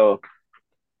 right? So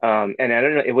and I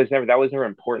don't know, it was never that was never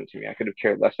important to me. I could have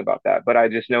cared less about that, but I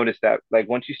just noticed that like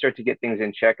once you start to get things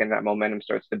in check and that momentum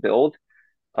starts to build,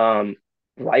 um,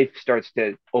 life starts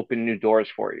to open new doors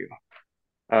for you.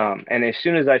 And as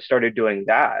soon as I started doing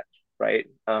that, right,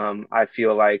 I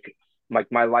feel like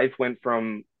my life went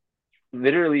from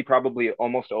literally probably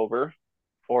almost over,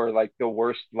 or like the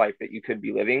worst life that you could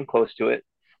be living, close to it,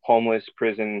 homeless,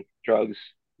 prison, drugs,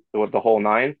 the whole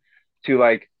nine, to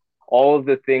like all of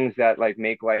the things that like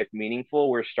make life meaningful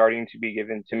were starting to be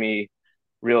given to me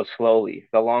real slowly.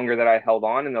 The longer that I held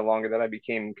on and the longer that I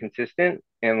became consistent,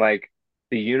 and like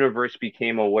the universe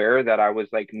became aware that I was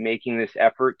like making this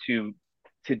effort to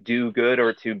do good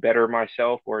or to better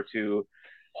myself or to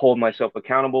hold myself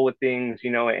accountable with things,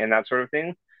 and that sort of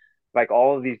thing. Like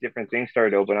all of these different things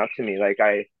started to open up to me.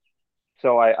 I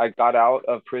got out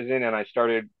of prison and I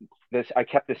started this. I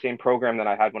kept the same program that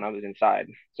I had when I was inside.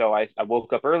 So I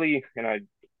woke up early and I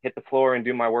hit the floor and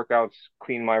do my workouts,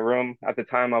 clean my room. At the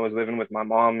time, I was living with my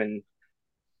mom, and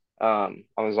I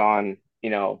was on,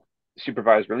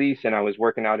 supervised release, and I was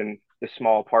working out in the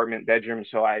small apartment bedroom.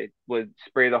 So I would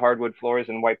spray the hardwood floors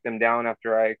and wipe them down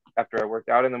after I worked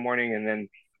out in the morning, and then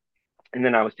And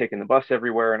then I was taking the bus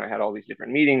everywhere, and I had all these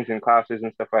different meetings and classes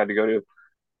and stuff I had to go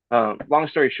to. Long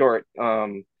story short,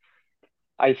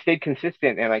 I stayed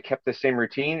consistent and I kept the same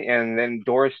routine, and then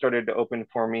doors started to open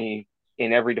for me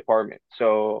in every department.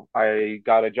 So I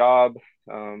got a job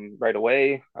right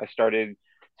away. I started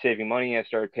saving money. I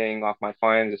started paying off my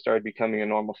fines. I started becoming a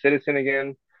normal citizen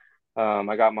again.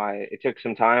 It took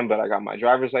some time, but I got my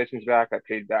driver's license back. I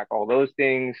paid back all those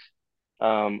things.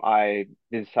 I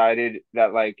decided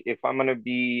that like if I'm gonna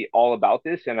be all about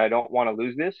this and I don't want to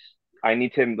lose this, I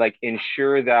need to like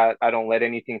ensure that I don't let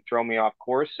anything throw me off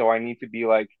course. So I need to be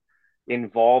like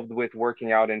involved with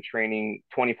working out and training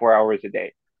 24 hours a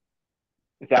day.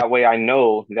 That way I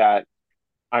know that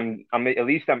I'm at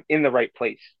least I'm in the right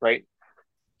place, right?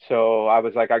 So I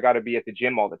was like, I got to be at the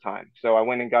gym all the time. So I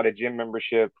went and got a gym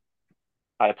membership.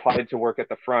 I applied to work at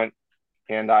the front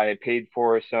and I paid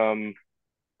for some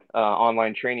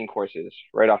online training courses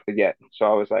right off the get. So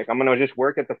I was like, I'm gonna just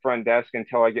work at the front desk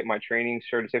until I get my training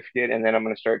certificate, and then I'm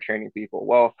gonna start training people.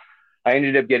 Well, I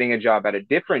ended up getting a job at a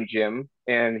different gym,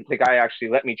 and the guy actually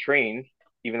let me train,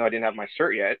 even though I didn't have my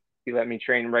cert yet. He let me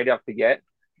train right off the get.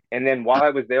 And then while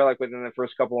I was there, like within the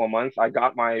first couple of months, I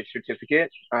got my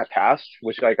certificate. I passed,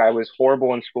 which like I was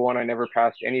horrible in school and I never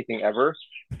passed anything ever.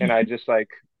 And I just like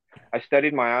I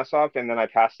studied my ass off and then I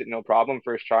passed it no problem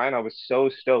first try. And I was so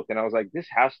stoked. And I was like, this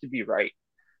has to be right.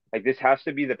 Like, this has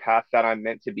to be the path that I'm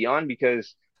meant to be on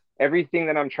because everything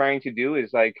that I'm trying to do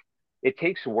is like, it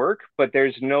takes work, but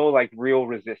there's no like real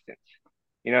resistance.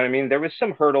 You know what I mean? There was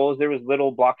some hurdles, there was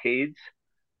little blockades,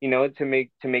 to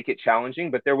make it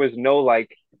challenging, but there was no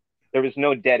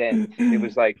dead ends. It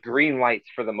was like green lights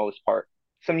for the most part.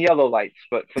 Some yellow lights,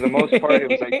 but for the most part, it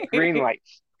was like green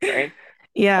lights, right?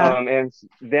 Yeah. And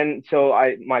then so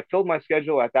I filled my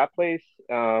schedule at that place.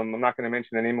 I'm not going to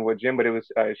mention the name of what gym, but it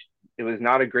was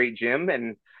not a great gym,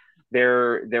 and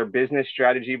their business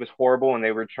strategy was horrible, and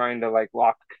they were trying to like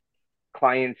lock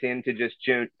clients into just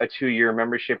a 2 year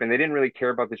membership, and they didn't really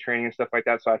care about the training and stuff like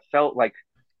that. So I felt like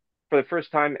for the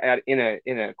first time in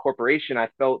a corporation, I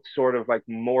felt sort of like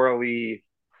morally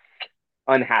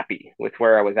unhappy with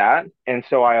where I was at. And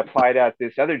so I applied at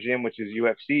this other gym, which is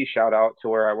UFC. Shout out to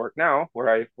where I work now,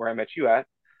 where I met you at.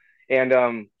 And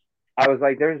I was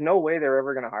like, there's no way they're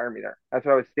ever gonna hire me there. That's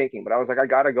what I was thinking. But I was like, I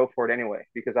gotta go for it anyway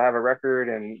because I have a record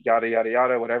and yada yada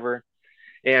yada, whatever.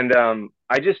 And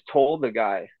I just told the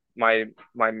guy, my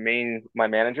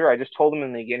manager, I just told him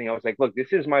in the beginning, I was like, look,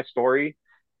 this is my story.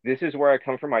 This is where I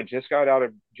come from. I just got out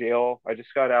of jail. I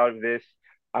just got out of this.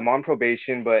 I'm on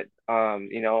probation, but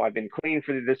I've been clean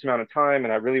for this amount of time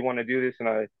and I really want to do this and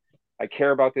I care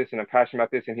about this and I'm passionate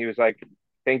about this. And he was like,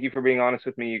 thank you for being honest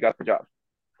with me. You got the job.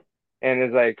 And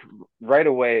it's like right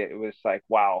away, it was like,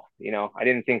 wow, I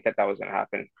didn't think that was going to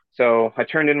happen. So I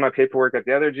turned in my paperwork at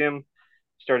the other gym,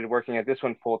 started working at this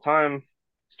one full time,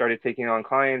 started taking on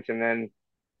clients, and then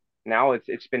now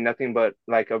it's been nothing but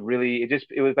like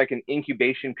it was like an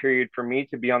incubation period for me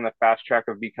to be on the fast track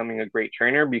of becoming a great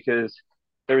trainer because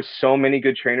there's so many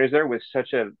good trainers there with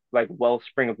such a like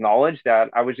wellspring of knowledge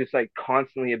that I was just like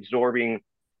constantly absorbing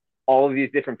all of these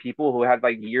different people who had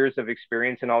like years of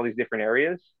experience in all these different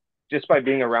areas just by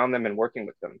being around them and working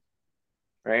with them,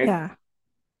 right? Yeah.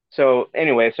 So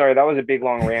anyway, sorry, that was a big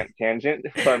long rant tangent,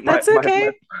 but my That's my my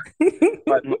okay.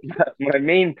 my, my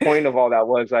main point of all that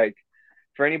was like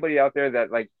for anybody out there that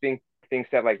like thinks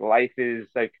that like life is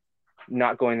like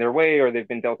not going their way or they've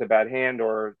been dealt a bad hand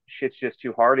or shit's just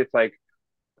too hard, it's like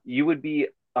you would be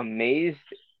amazed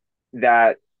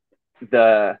that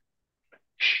the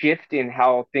shift in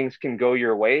how things can go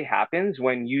your way happens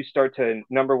when you start to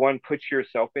number one put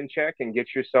yourself in check and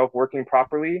get yourself working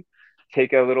properly,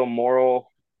 take a little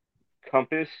moral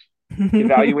compass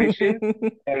evaluation,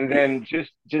 and then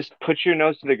just put your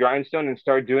nose to the grindstone and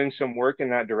start doing some work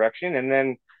in that direction. And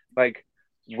then like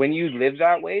when you live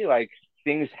that way, like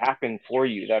things happen for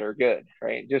you that are good,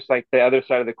 right? Just like the other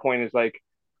side of the coin is like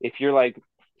if you're like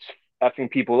effing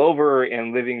people over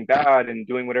and living bad and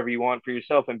doing whatever you want for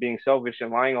yourself and being selfish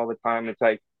and lying all the time, it's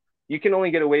like you can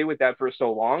only get away with that for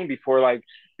so long before like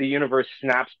the universe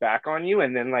snaps back on you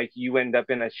and then like you end up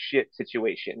in a shit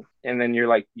situation and then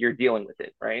you're dealing with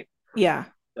it, right? Yeah.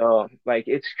 So like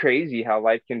it's crazy how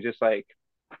life can just like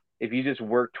if you just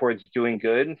work towards doing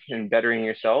good and bettering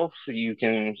yourself,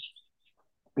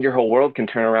 your whole world can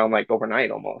turn around like overnight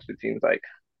almost, it seems like.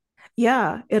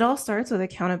 Yeah, it all starts with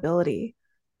accountability,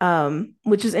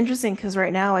 which is interesting because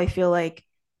right now I feel like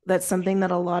that's something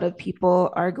that a lot of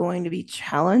people are going to be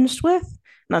challenged with.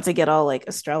 Not to get all like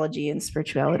astrology and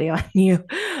spirituality on you,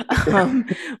 um,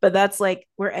 but that's like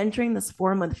we're entering this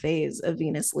 4 month phase of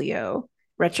Venus Leo,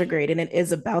 retrograde, and it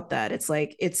is about that. It's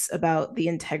like it's about the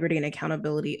integrity and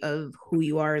accountability of who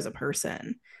you are as a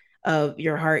person, of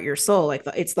your heart, your soul. Like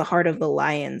it's the heart of the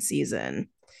lion season.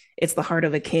 It's the heart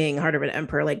of a king, heart of an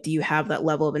emperor. Like, do you have that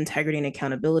level of integrity and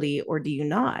accountability, or do you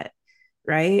not?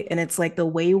 Right? And it's like the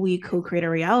way we co-create a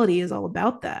reality is all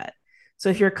about that. So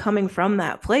if you're coming from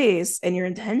that place and your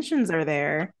intentions are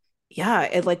there, yeah,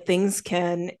 it like things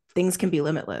can be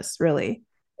limitless, really.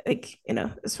 Like,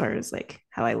 as far as like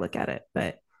how I look at it.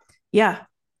 But yeah,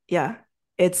 yeah,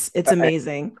 it's I,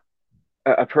 amazing.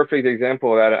 a perfect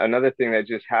example of that, another thing that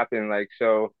just happened, like,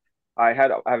 so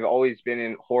I've always been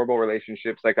in horrible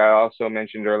relationships. Like I also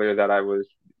mentioned earlier that I was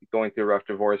going through a rough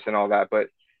divorce and all that, but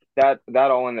that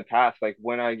all in the past. Like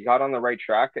when I got on the right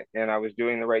track and I was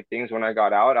doing the right things when I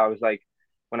got out, I was like,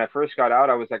 when I first got out,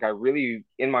 I was like, I really,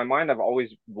 in my mind, I've always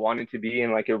wanted to be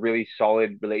in like a really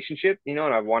solid relationship, and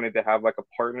I wanted to have like a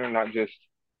partner, not just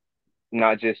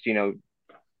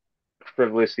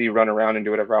frivolously run around and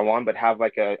do whatever I want, but have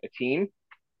like a team.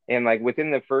 And like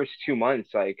within the first 2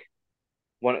 months, like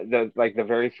the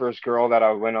very first girl that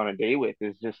I went on a date with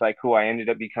is just like who I ended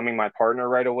up becoming my partner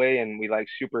right away, and we like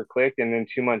super clicked. And then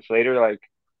 2 months later, like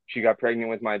she got pregnant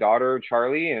with my daughter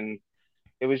Charlie, and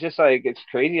it was just like it's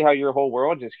crazy how your whole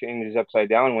world just changes upside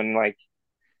down when like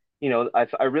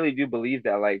I really do believe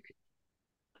that like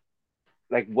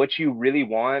what you really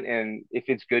want, and if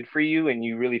it's good for you and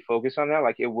you really focus on that,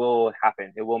 like it will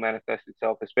happen, it will manifest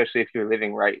itself, especially if you're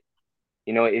living right.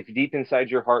 If deep inside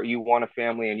your heart you want a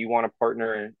family and you want a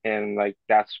partner, and like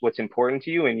that's what's important to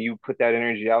you, and you put that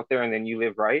energy out there and then you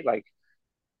live right, like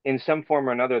in some form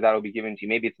or another that'll be given to you.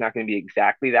 Maybe it's not going to be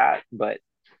exactly that, but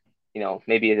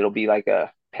maybe it'll be like a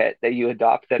pet that you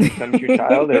adopt that becomes your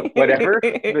child or whatever.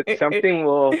 But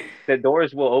the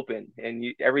doors will open, and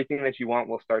everything that you want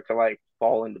will start to like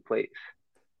fall into place.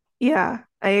 Yeah,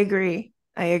 I agree.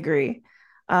 I agree.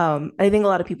 I think a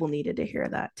lot of people needed to hear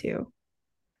that too.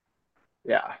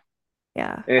 Yeah.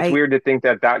 Yeah, And it's I weird to think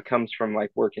that that comes from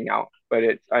like working out, but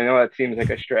I know that seems like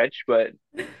a stretch, but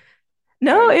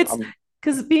no, I'm it's I'm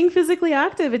because being physically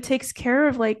active, it takes care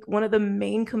of like one of the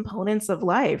main components of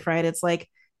life, right? It's like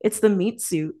it's the meat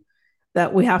suit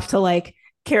that we have to like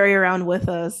carry around with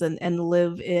us and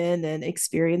live in and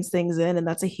experience things in, and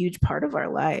that's a huge part of our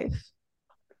life.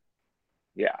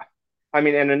 Yeah. I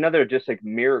mean, and another just like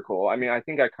miracle. I mean, I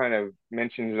think I kind of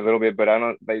mentioned it a little bit, but I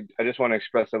don't like, I just want to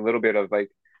express a little bit of like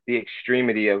the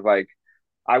extremity of like,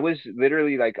 I was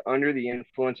literally like under the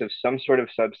influence of some sort of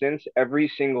substance every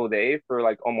single day for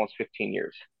like almost 15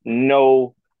 years.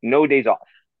 No, no days off,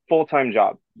 full-time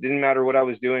job. Didn't matter what I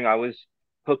was doing. I was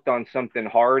hooked on something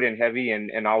hard and heavy,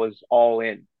 and I was all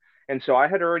in. And so I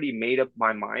had already made up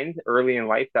my mind early in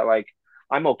life that like,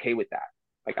 I'm okay with that.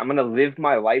 Like I'm gonna live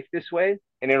my life this way,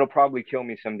 and it'll probably kill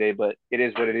me someday, but it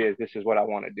is what it is. This is what I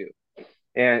want to do.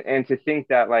 And to think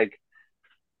that like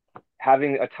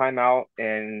having a timeout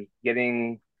and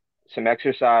getting some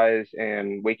exercise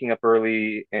and waking up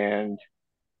early and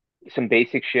some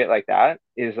basic shit like that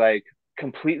is like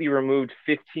completely removed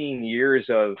 15 years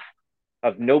of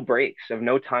no breaks, of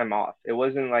no time off. It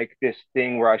wasn't like this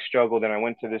thing where I struggled and I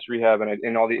went to this rehab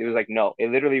and all the, it was like no, it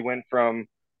literally went from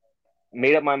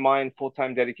made up my mind,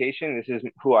 full-time dedication, this is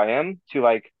who I am, to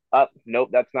like up, nope,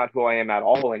 that's not who I am at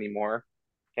all anymore,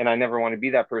 and I never want to be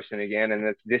that person again,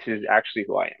 and this is actually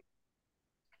who I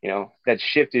am. That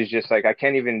shift is just like I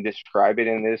can't even describe it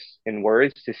in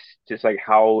words, just like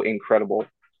how incredible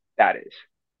that is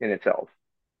in itself.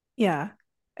 Yeah,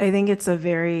 I think it's a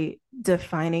very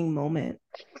defining moment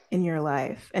in your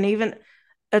life, and even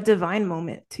a divine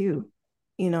moment too,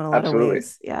 in a lot of Absolutely.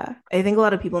 ways. Yeah, I think a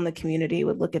lot of people in the community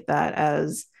would look at that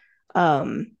as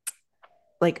um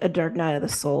like a dark night of the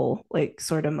soul like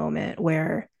sort of moment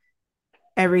where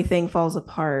everything falls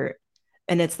apart,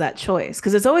 and it's that choice,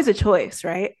 because it's always a choice,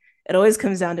 right? It always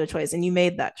comes down to a choice, and you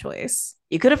made that choice.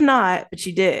 You could have not, but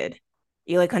you did.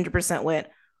 You like 100% went,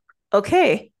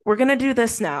 okay, we're gonna do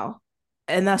this now,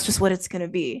 and that's just what it's gonna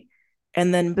be.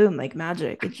 And then boom, like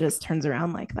magic, it just turns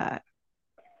around like that.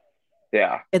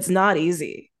 Yeah. It's not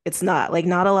easy. It's not like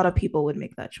not a lot of people would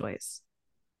make that choice.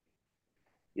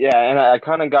 Yeah, and I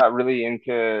kind of got really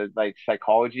into like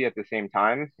psychology at the same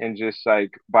time, and just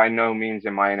like by no means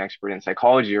am I an expert in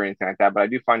psychology or anything like that, but I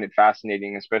do find it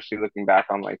fascinating, especially looking back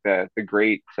on like the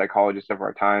great psychologists of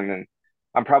our time. And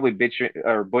I'm probably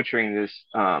butchering this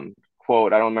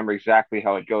quote. I don't remember exactly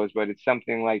how it goes, but it's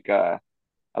something like a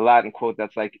Latin quote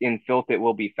that's like, "In filth it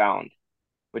will be found,"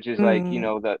 which is like,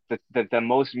 Mm, the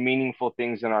most meaningful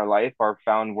things in our life are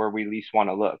found where we least want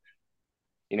to look.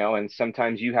 And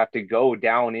sometimes you have to go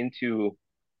down into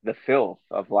the filth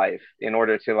of life in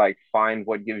order to like find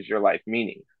what gives your life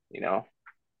meaning, you know?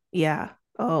 Yeah.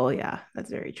 Oh, yeah. That's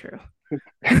very true.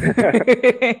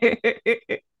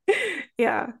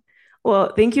 Yeah.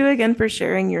 Well, thank you again for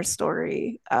sharing your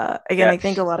story. Again, I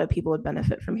think a Yes. lot of people would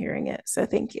benefit from hearing it. So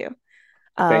thank you.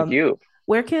 Thank Um, you.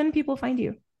 where can people find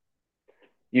you?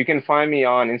 You can find me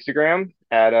on Instagram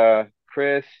at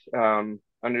Chris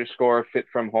underscore fit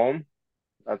from home.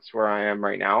 That's where I am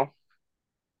right now.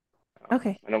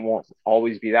 Okay. And it won't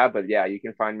always be that, but yeah, you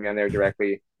can find me on there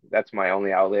directly. That's my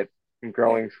only outlet. I'm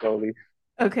growing slowly.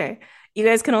 Okay. You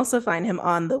guys can also find him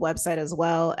on the website as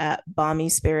well at Bommy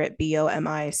Spirit,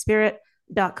 BOMI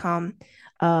Spirit.com.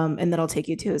 And that'll take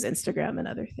you to his Instagram and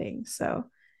other things. So,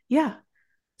 yeah.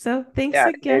 So, thanks Yeah,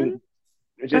 and again.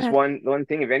 Go just ahead. one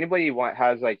thing. If anybody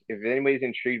has like, if anybody's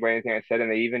intrigued by anything I said,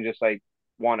 and they even just like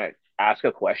want to ask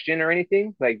a question or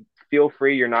anything, like feel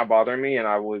free. You're not bothering me, and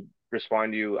I would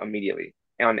respond to you immediately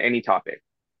on any topic.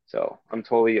 So I'm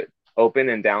totally open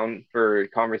and down for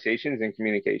conversations and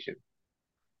communication.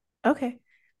 Okay.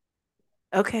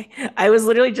 Okay. I was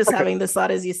literally just having this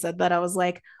thought as you said that. I was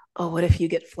like, oh, what if you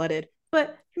get flooded?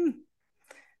 But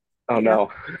Oh you know.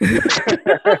 no.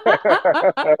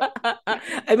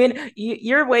 I mean,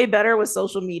 you're way better with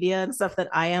social media and stuff than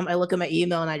I am. I look at my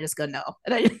email and I just go no,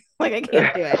 and I just, like I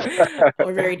can't do it.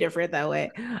 We're very different that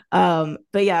way.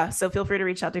 But yeah, so feel free to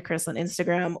reach out to Chris on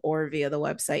Instagram or via the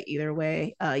website. Either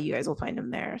way, you guys will find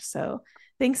him there. So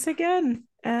thanks again,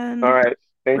 All and right.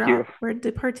 Thank you. we're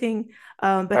departing. But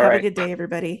All have a right. good day,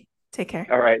 everybody. Take care.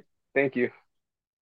 All right. Thank you.